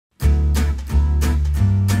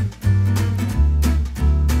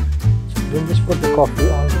Then just put the coffee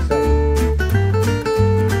on the side.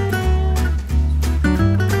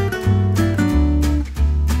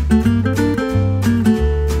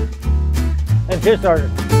 And here's our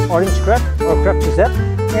orange crepe or Crepes Suzette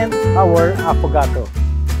and our Affogato.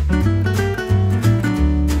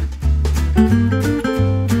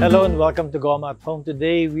 Hello and welcome to Goma at Home.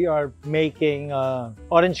 Today we are making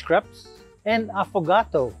orange crepes and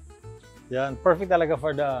Affogato. Yan, perfect talaga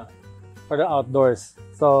for the outdoors.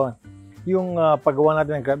 So, yung paggawa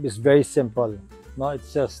natin ng crepe is very simple. No,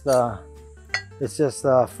 it's just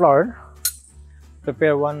flour.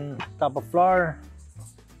 Prepare 1 cup of flour.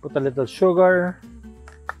 Put a little sugar.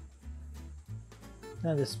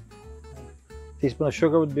 And just a teaspoon of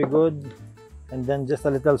sugar would be good. And then just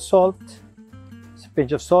a little salt. Just a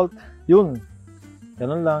pinch of salt. Yun.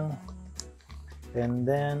 Ganun lang. And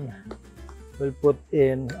then we'll put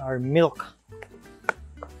in our milk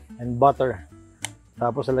and butter.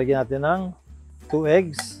 Tapos lalagyan natin ng 2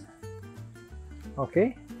 eggs.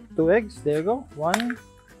 Okay, 2 eggs. There you go. 1,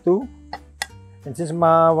 2. And since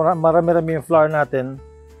marami-rami yung flour natin,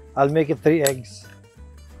 I'll make it 3 eggs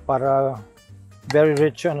para very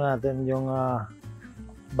rich natin yung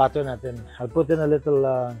butter natin. I'll put in a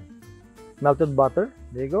little melted butter.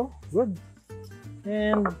 There you go. Good.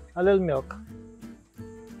 And a little milk.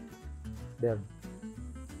 There.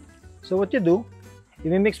 So what you do,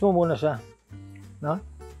 i-mix mo muna siya, no?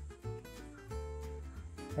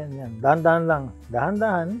 And yan, dahan-dahan lang,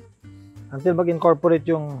 dahan-dahan until mag-incorporate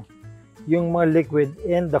yung mga liquid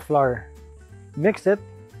in the flour. Mix it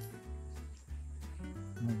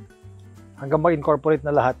hanggang mag-incorporate na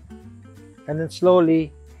lahat. And then slowly,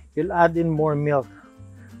 you'll add in more milk.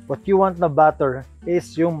 What you want na butter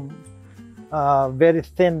is yung very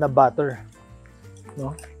thin na butter,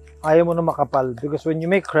 no? Ayaw mo na makapal because when you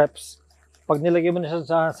make crepes, pag nilagay mo na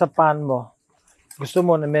siya sa pan mo, gusto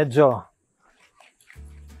mo na medyo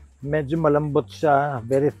malambot siya,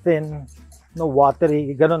 very thin, no,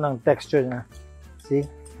 watery, ganun ang texture niya. See?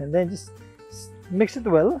 And then just mix it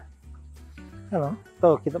well. Ano?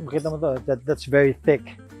 To, kita mo to, that's very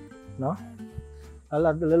thick, no? I'll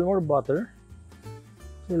add a little more butter.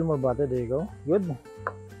 A little more butter, there you go. Good.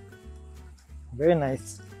 Very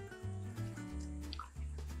nice.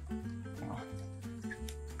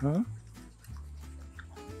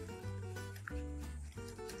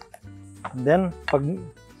 And then, pag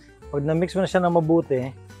na-mix mo na siya na mabuti,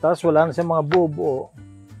 tapos wala na siya mga buo-buo.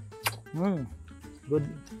 Good.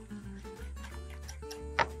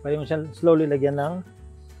 Pwede mo siya slowly lagyan ng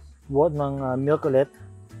milk ulit.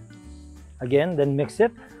 Again, then mix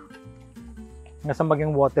it. Hanggang sa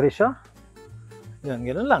maging watery siya. Yan,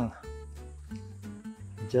 ganoon lang.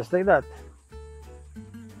 Just like that.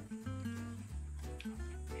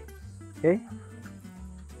 Okay?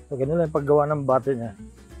 So, ganun lang yung paggawa ng butter niya.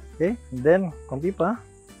 Okay? And then, konti pa.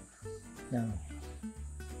 Yan.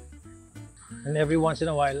 And every once in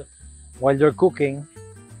a while you're cooking,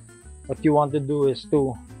 what you want to do is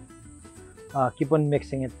to keep on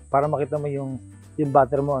mixing it para makita mo yung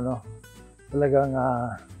butter mo, no? Talagang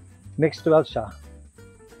mixed well siya.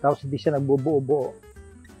 Tapos hindi siya nagbubuo-buo.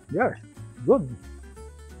 There. Good.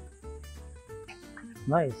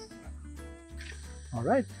 Nice.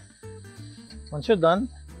 Alright. Once you're done,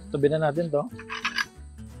 tabi na natin to.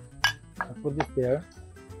 I'll put it there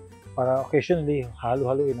para occasionally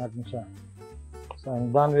halo-haluin natin siya. So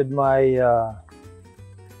I'm done with my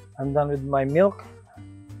milk.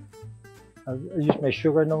 I'll use my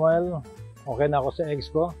sugar na while. Okay na ako sa eggs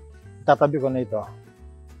ko. Tatabi ko na ito.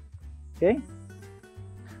 Okay?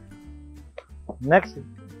 Next,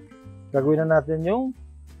 gagawin na natin yung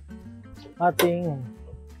ating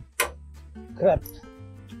crepe.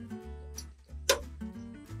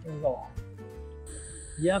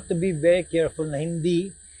 You have to be very careful na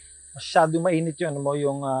hindi masyado mainit yung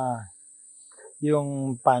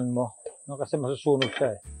pan mo, no? Kasi masusunog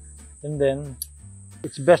siya eh. And then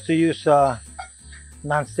it's best to use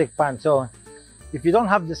non-stick pan. So if you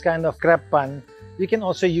don't have this kind of crepe pan, you can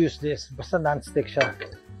also use this, basta non-stick siya.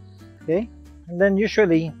 Okay? And then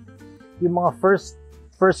usually yung mga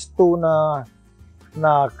first two na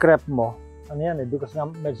crepe mo, ano yan eh, because nga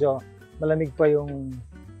medyo malamig pa yung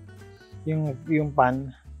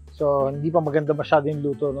pan. So, hindi pa maganda masyado yung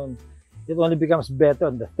luto nun. It only becomes better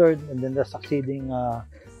on the third and then the succeeding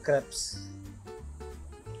crepes.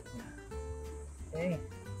 Okay.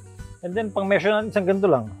 And then, pang measure natin isang ganito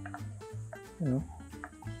lang. You know,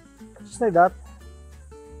 just like that.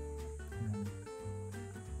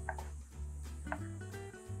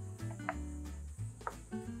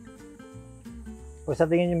 Pag sa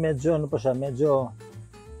tingin nyo medyo, ano pa siya, medyo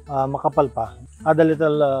makapal pa. Add a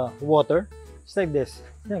little water Just like this.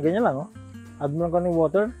 Yan, ganyan lang, oh. Add mo lang konting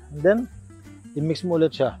water, and then, i-mix mo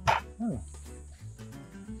ulit siya.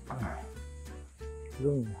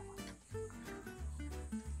 Yun.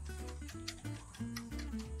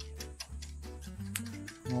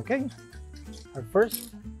 Okay. Our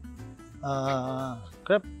first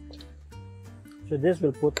crepe. So this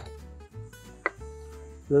will put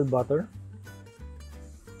little butter.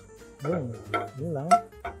 Yun lang.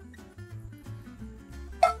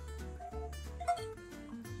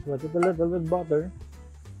 So put a little bit butter.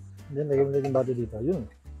 Then lagyan mo yung butter dito. Yun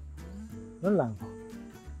lang.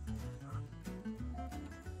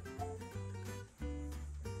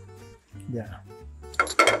 Yeah.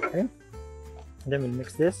 Okay. And then we'll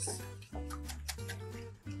mix this.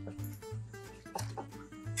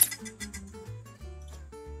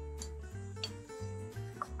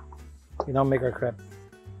 We now make our crepe.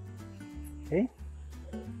 Okay.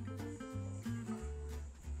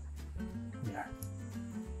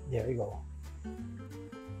 There we go.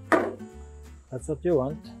 That's what you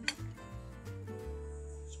want.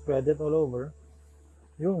 Spread it all over.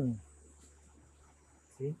 Yun.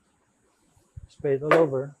 See? Spread it all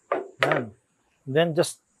over. Yan. Then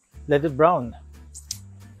just let it brown.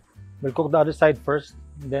 We'll cook the other side first.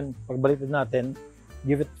 Then pagbalik natin,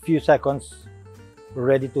 give it a few seconds. We're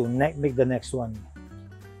ready to make the next one.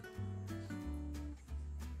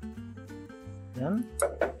 Yan.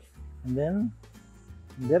 And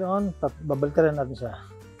then on, babalitaran natin siya.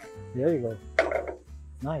 There you go.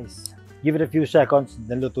 Nice. Give it a few seconds,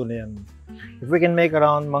 then luto na yan. If we can make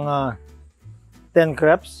around mga 10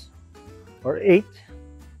 crepes or 8,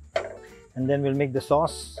 and then we'll make the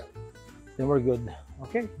sauce, then we're good.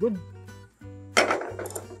 Okay, good.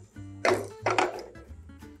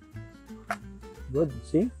 Good,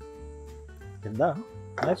 see? Ganda.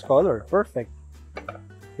 Nice color. Perfect.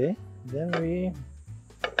 Okay, then we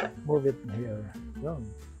move it here. Yun.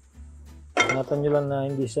 Ingatan nyo lang na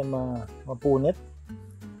hindi siya mapunit.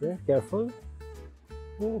 Okay, careful.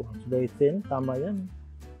 Oh, it's very thin. Tama yan.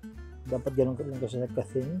 Dapat ganun lang kasi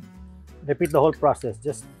nagka-thin. Repeat the whole process.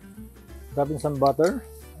 Just drop in some butter.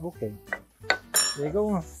 Okay. There you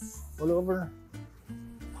go. All over.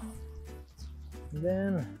 And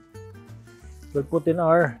then we'll put in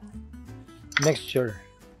our mixture.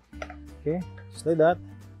 Okay, just like that.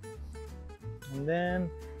 And then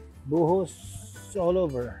buhos all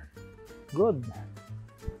over. Good.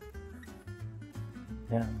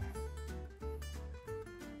 Yan.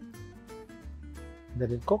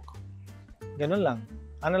 Let it cook. Ganun lang.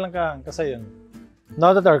 Ano lang kasi yun.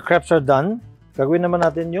 Now that our crepes are done, gagawin naman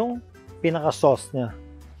natin yung pinaka-sauce niya.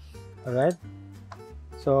 Alright?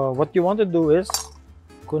 So, what you want to do is,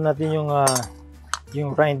 kung natin yung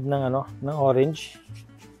rind ng orange.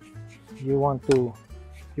 You want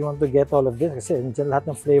to get all of this kasi nandiyan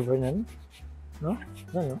lahat ng flavor niyan. No?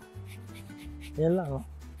 Yan, no? Yan lang, no?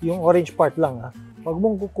 Yung orange part lang, ha? Huwag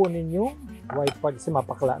mong kukunin yung white part kasi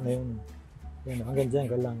mapakla na yun. Yan, hanggang dyan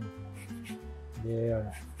ka lang.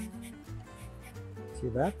 There.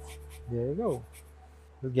 See that? There you go.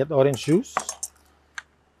 We'll get orange juice.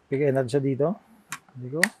 Pigayin natin siya dito. There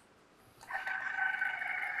you go.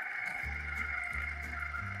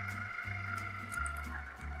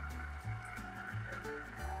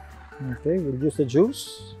 Okay, we'll use the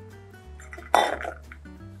juice.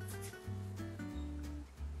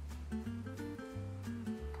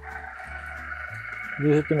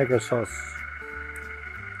 Use it to make a sauce.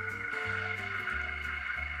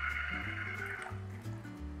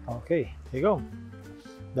 Okay, here you go.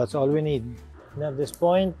 That's all we need. And at this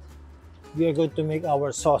point, we are going to make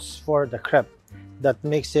our sauce for the crepe. That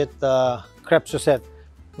makes it Crepes Suzette.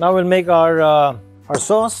 Now we'll make our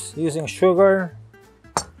sauce using sugar,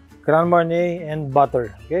 Grand Marnier, and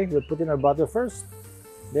butter. Okay, we'll put in our butter first.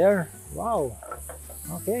 There. Wow.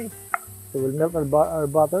 Okay. So we'll melt our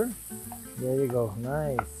butter. There you go.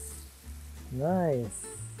 Nice. Nice.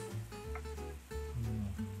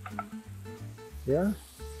 There.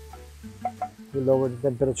 We'll lower the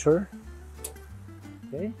temperature.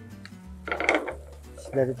 Okay.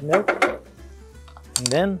 Just let it melt. And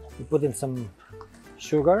then we put in some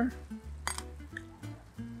sugar.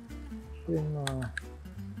 Put in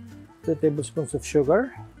 2 tablespoons of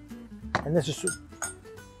sugar. And then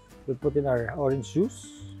we'll put in our orange juice.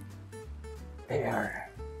 There.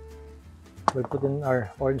 We'll put in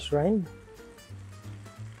our orange rind.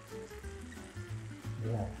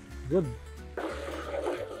 Yeah, good.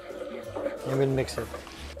 And we'll mix it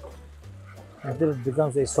until it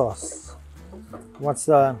becomes a sauce. Once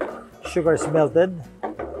the sugar is melted,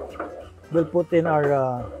 we'll put in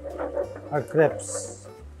our crepes.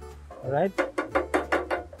 All right.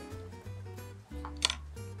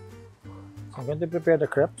 So I'm going to prepare the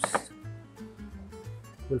crepes.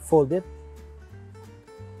 We'll fold it.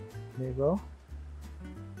 There you go.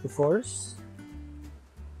 2/4.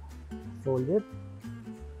 Fold it.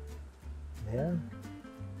 There.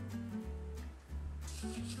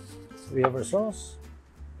 So we have our sauce.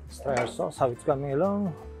 Let's try our sauce, how it's coming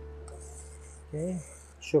along. Okay.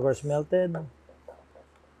 Sugar's melted.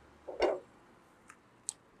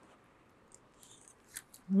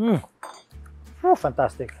 Oh,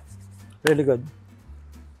 fantastic. Really good.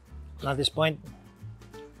 At this point,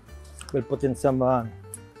 we'll put in some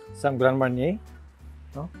Grand Marnier,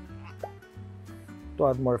 no? To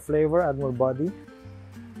add more flavor, add more body.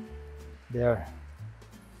 There.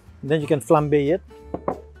 And then you can flambe it.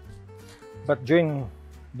 But during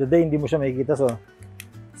the day, hindi mo siya makikita. So,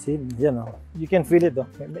 see, yan, oh. You can feel it, oh.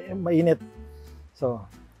 Mainit. So,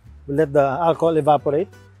 we'll let the alcohol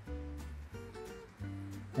evaporate.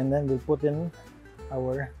 And then we'll put in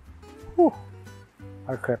our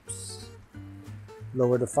crepes.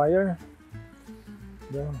 Lower the fire.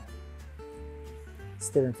 There.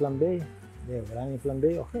 Stir and flambe. There, wala nang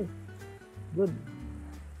flambe. Okay. Good.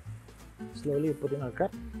 Slowly put in our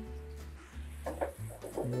crepe.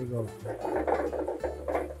 There you go.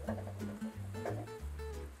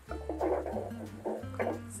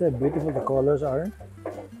 See how beautiful the colors are.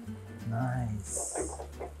 Nice.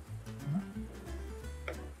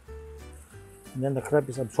 And then the crepe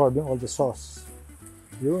is absorbing all the sauce.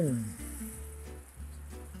 Yun.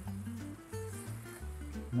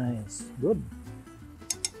 Nice. Good.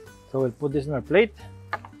 So we'll put this in our plate.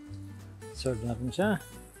 Serve natin siya.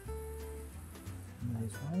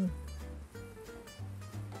 Nice one.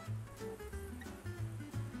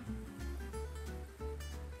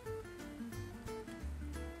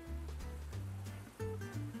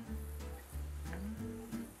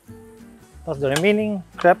 Tapos the remaining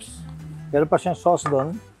crepes, meron pa siyang sauce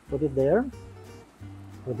doon. Put it there.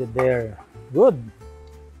 Put it there. Good.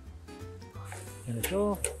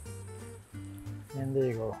 Ganito. And there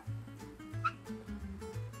you go.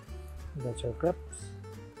 That's our crepes.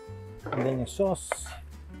 And then yung sauce.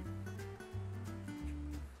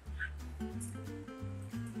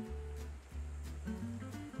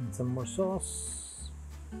 And some more sauce.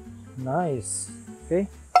 Nice. Okay.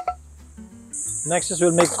 Next is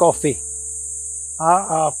we'll make coffee.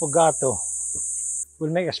 Affogato.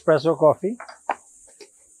 We'll make espresso coffee.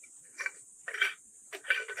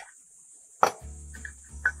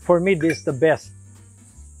 For me, this is the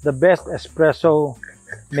best espresso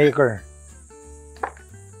maker.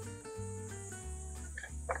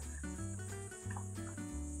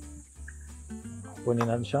 Punin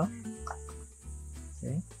natin siya.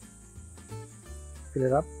 Okay. Fill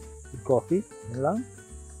it up with coffee. Yan lang.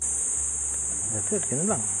 That's it. Yan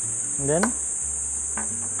lang. And then,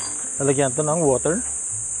 lalagyan ito ng water.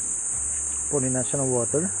 Punin natin siya ng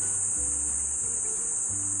water.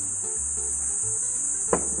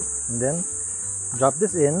 And then, drop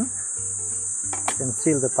this in and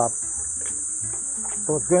seal the top.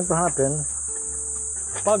 So what's going to happen,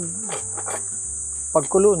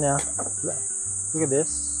 pagkulo niya, look at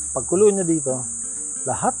this, pagkulo niya dito,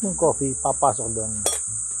 lahat ng coffee papasok doon.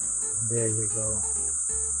 There you go.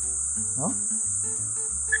 No?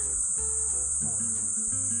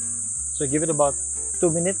 So give it about 2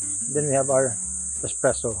 minutes, then we have our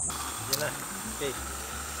espresso. Okay.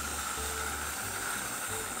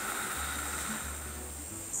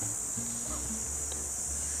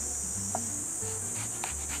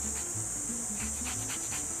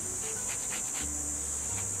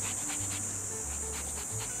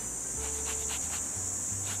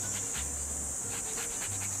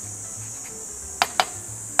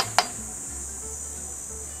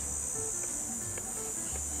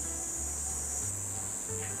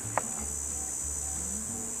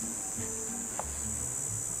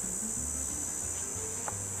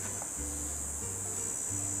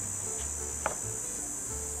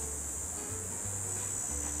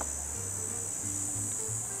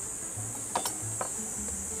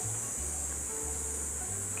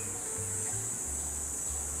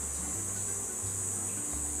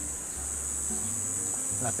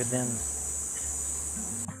 Lapit din.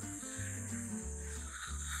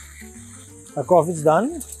 Our coffee's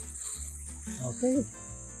done. Okay.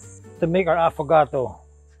 To make our affogato.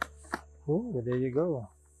 Oh, there you go.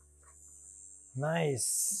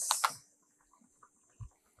 Nice.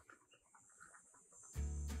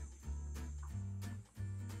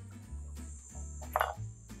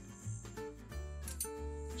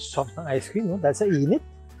 Soft ng ice cream, no? Dahil sa init.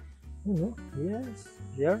 You know? Yes.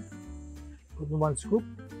 There. Put 1 scoop.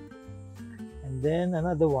 And then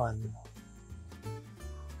another one.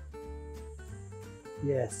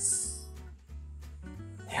 Yes.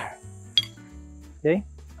 Okay?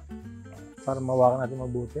 Para mawakan natin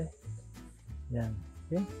mabuti. Yan.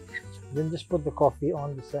 Okay? Then just put the coffee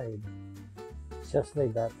on the side. Just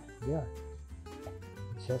like that. Yeah.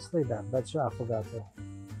 Just like that. That's your affogato.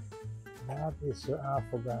 That is your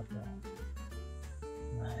affogato.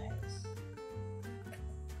 Nice.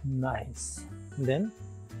 Nice. And then,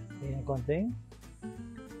 yung konting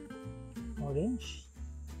orange.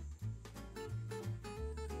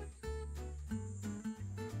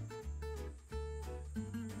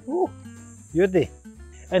 Ooh, beauty.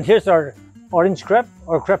 And here's our orange crepe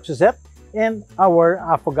or crepe Suzette and our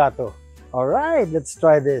affogato. Alright, let's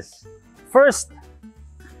try this. First,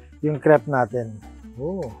 yung crepe natin.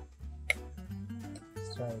 Oh.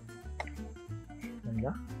 Let's try it.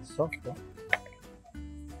 Ganda. Soft, oh.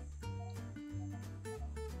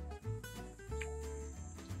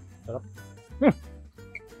 Sarap.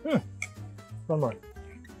 One more.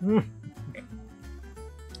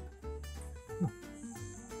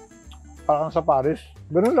 Parang sa Paris.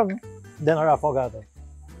 Ganun lang. Then our affogato.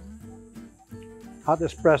 Hot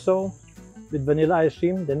espresso with vanilla ice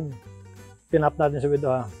cream. Then pinap natin siya with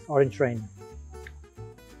orange rain.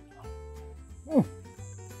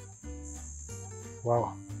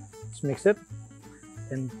 Wow. Let's mix it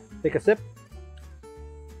and take a sip.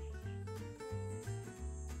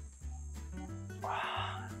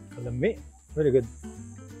 Kalami. Very good.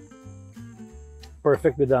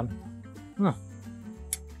 Perfect with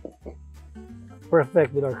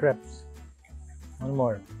perfect with our crepes. One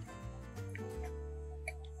more.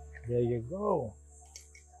 There you go.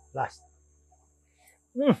 Last.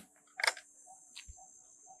 Woo.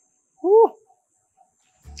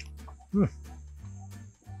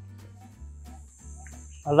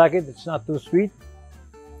 I like it. It's not too sweet.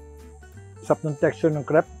 Sarap ng texture ng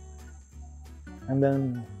crepe. And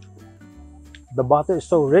then the butter is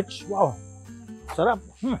so rich. Wow. Sarap.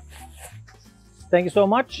 Thank you so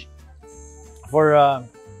much for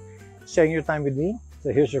sharing your time with me.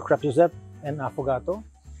 So here's your crepe Suzette and affogato.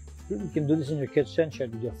 You can do this in your kitchen, share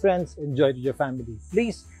it with your friends, enjoy it with your family.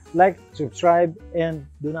 Please like, subscribe, and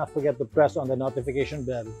do not forget to press on the notification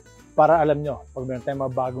bell para alam nyo pag meron tayong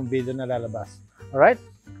mga bagong video na lalabas. Alright?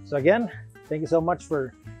 So again, thank you so much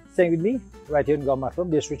for staying with me right here in Goma.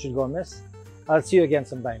 This is Richard Gomez. I'll see you again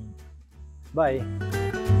sometime. Bye.